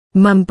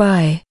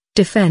Mumbai,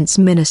 Defence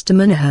Minister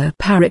Manohar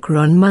Parikkar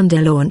on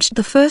Monday launched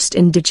the first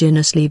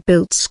indigenously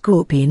built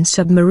Scorpene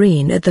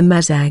submarine at the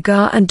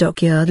Mazagaon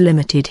Dockyard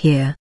Ltd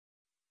here.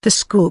 The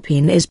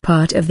Scorpene is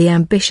part of the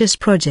ambitious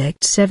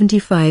Project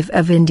 75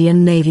 of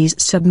Indian Navy's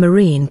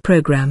submarine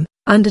program,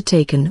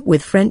 undertaken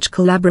with French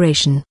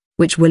collaboration,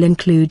 which will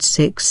include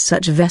 6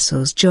 such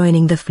vessels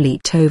joining the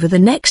fleet over the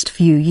next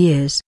few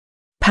years.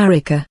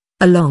 Parrikar,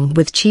 along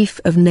with Chief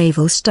of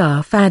Naval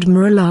Staff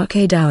Admiral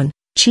Dhowan,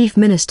 Chief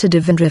Minister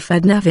Devendra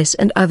Fadnavis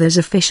and others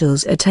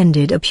officials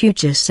attended a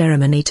puja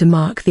ceremony to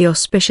mark the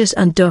auspicious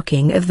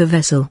undocking of the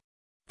vessel.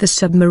 The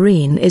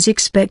submarine is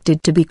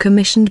expected to be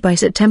commissioned by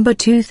September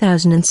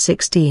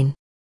 2016.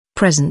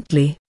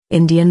 Presently,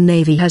 Indian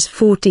Navy has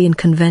 14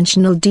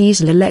 conventional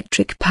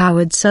diesel-electric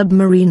powered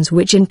submarines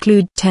which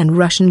include 10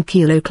 Russian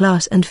Kilo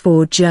class and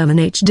 4 German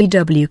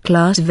HDW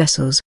class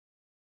vessels.